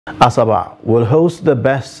Asaba will host the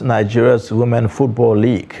Best Nigeria's Women Football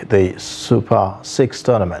League, the Super 6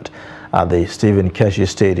 tournament, at the Stephen Keshi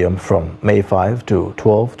Stadium from May 5 to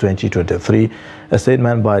 12, 2023. A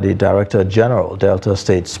statement by the Director General, Delta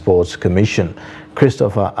State Sports Commission,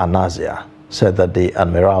 Christopher Anazia, said that the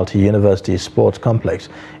Admiralty University Sports Complex,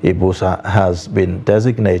 Ibusa, has been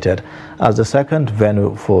designated as the second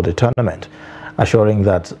venue for the tournament, assuring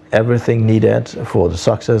that everything needed for the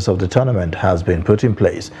success of the tournament has been put in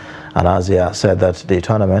place. Anazia said that the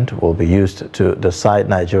tournament will be used to decide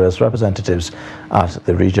Nigeria's representatives at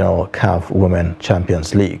the regional CAF Women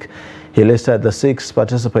Champions League. He listed the 6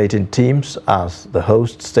 participating teams as the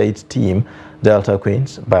host state team, Delta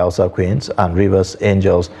Queens, Bayelsa Queens, and Rivers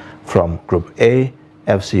Angels from Group A,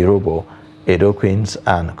 FC Robo, Edo Queens,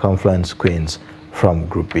 and Confluence Queens from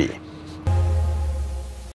Group B.